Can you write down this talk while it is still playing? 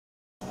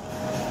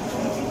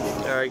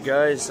Alright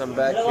guys, I'm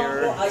back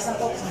here.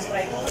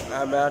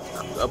 I'm at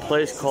a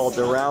place called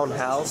the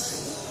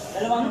Roundhouse.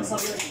 And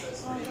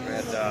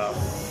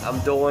I'm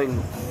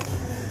doing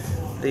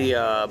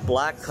the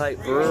Black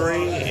Kite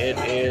Brewery. It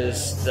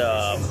is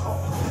the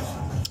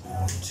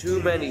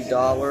Too Many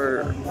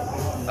Dollar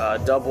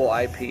double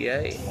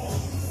IPA.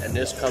 And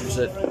this comes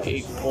at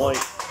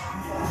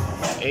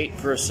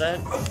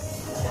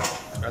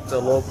 8.8% at the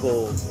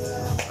local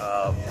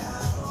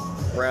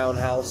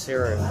Roundhouse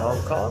here in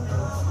Hong Kong.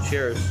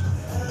 Cheers.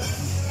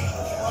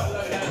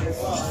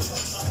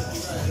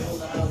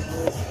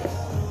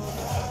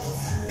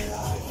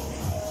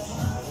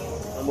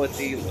 I'm with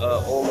the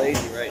old lady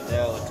right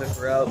now. I took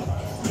her out.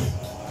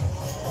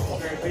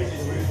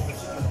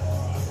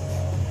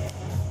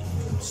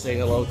 Say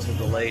hello to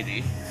the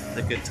lady,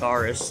 the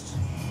guitarist.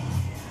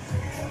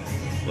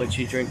 What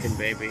you drinking,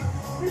 baby?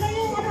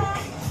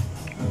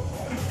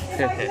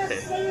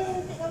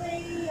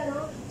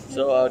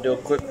 So I'll do a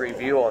quick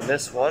review on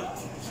this one.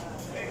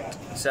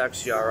 It's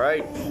actually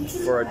alright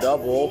for a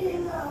double.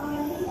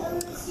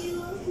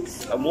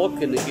 I'm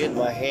looking to get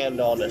my hand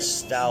on a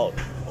stout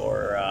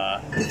or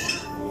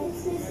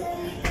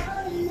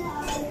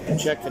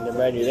checking the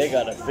menu. They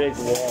got a big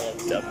wall,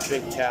 a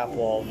big tap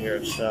wall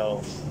here,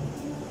 so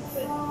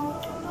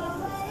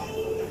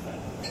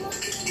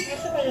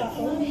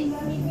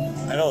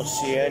I don't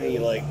see any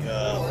like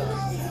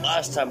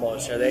last time I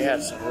was here they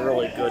had some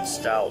really good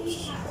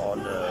stouts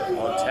on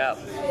tap,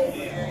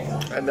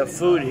 and the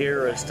food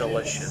here is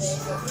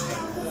delicious.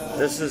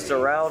 This is the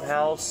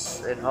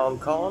Roundhouse in Hong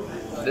Kong.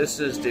 This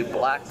is the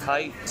Black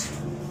Kite.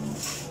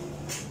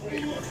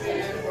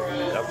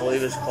 I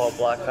believe it's called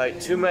Black Kite.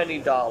 Too Many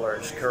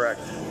Dollars,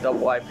 correct.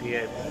 Double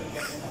IPA.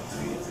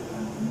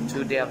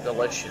 Too damn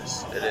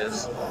delicious it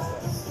is.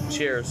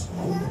 Cheers.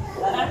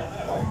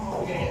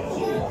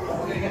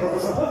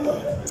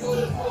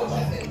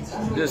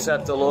 Just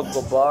at the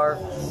local bar.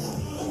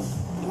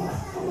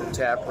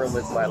 Tap room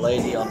with my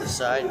lady on the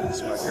side.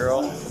 It's my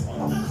girl.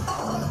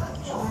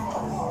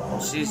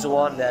 She's the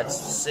one that's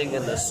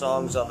singing the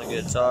songs on the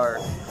guitar.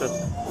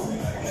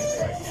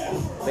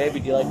 Baby,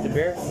 do you like the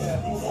beer?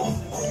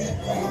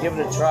 Give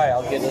it a try.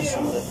 I'll get us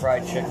some of the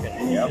fried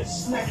chicken. Yep.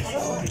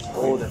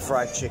 Oh, the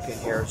fried chicken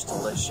here is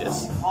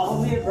delicious.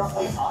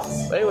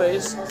 But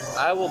anyways,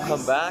 I will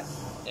come back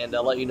and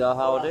I'll let you know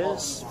how it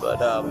is. But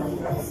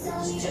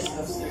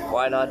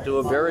why not do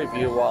a beer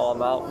review while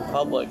I'm out in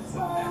public?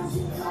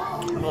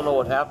 I don't know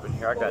what happened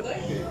here. I got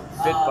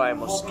bit by a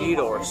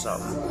mosquito or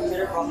something.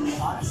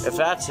 If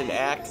that's an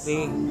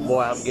acne,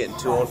 boy, I'm getting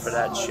too old for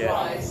that shit.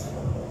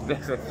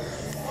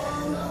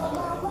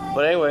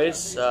 But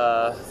anyways,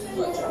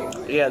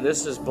 yeah,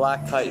 this is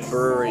Black Kite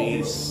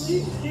Brewery's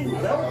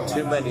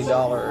Too Many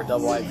Dollar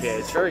double IPA.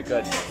 It's very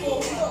good.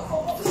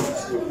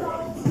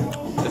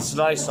 It's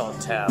nice on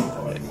tap.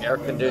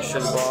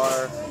 Air-conditioned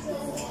bar.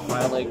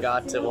 Finally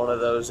got to one of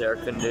those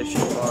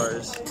air-conditioned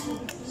bars.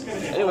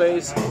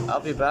 Anyways,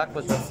 I'll be back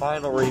with the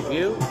final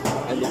review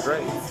in the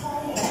break.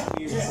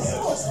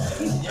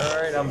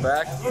 Alright, I'm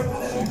back.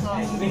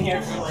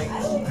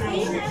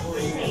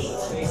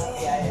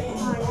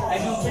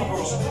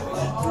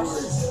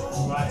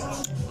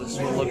 This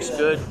one looks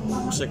good.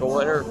 Looks like a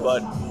winner,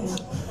 but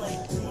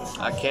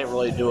I can't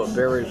really do a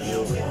beer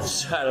review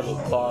inside of a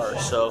bar,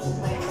 so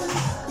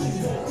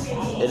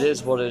it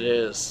is what it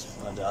is.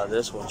 But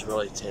this one's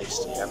really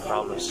tasty, I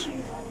promise.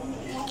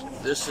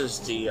 This is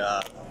the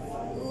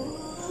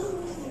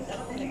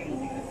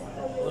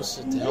what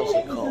the hell's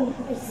it called?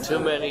 Too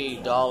Many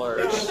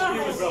Dollars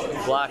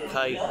Black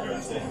Kite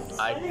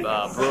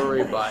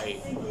Brewery by,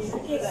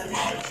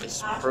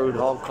 it's brewed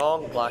Hong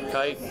Kong, Black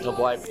Kite,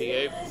 double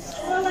IPA.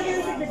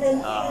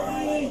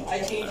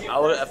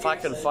 If I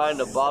can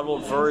find a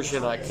bottled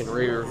version, I can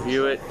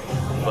re-review it,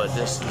 but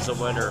this is a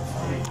winner.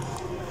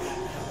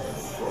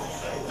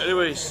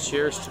 Anyways,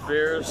 cheers to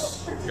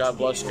beers. God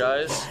bless,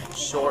 guys.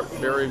 Short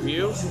beer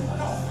review.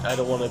 I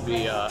don't want to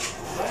be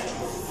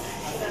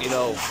you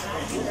know,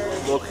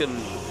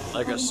 looking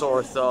like a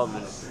sore thumb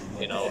and,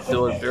 you know,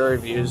 doing beer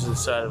reviews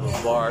inside of a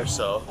bar,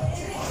 so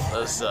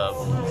let's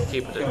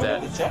keep it at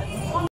that.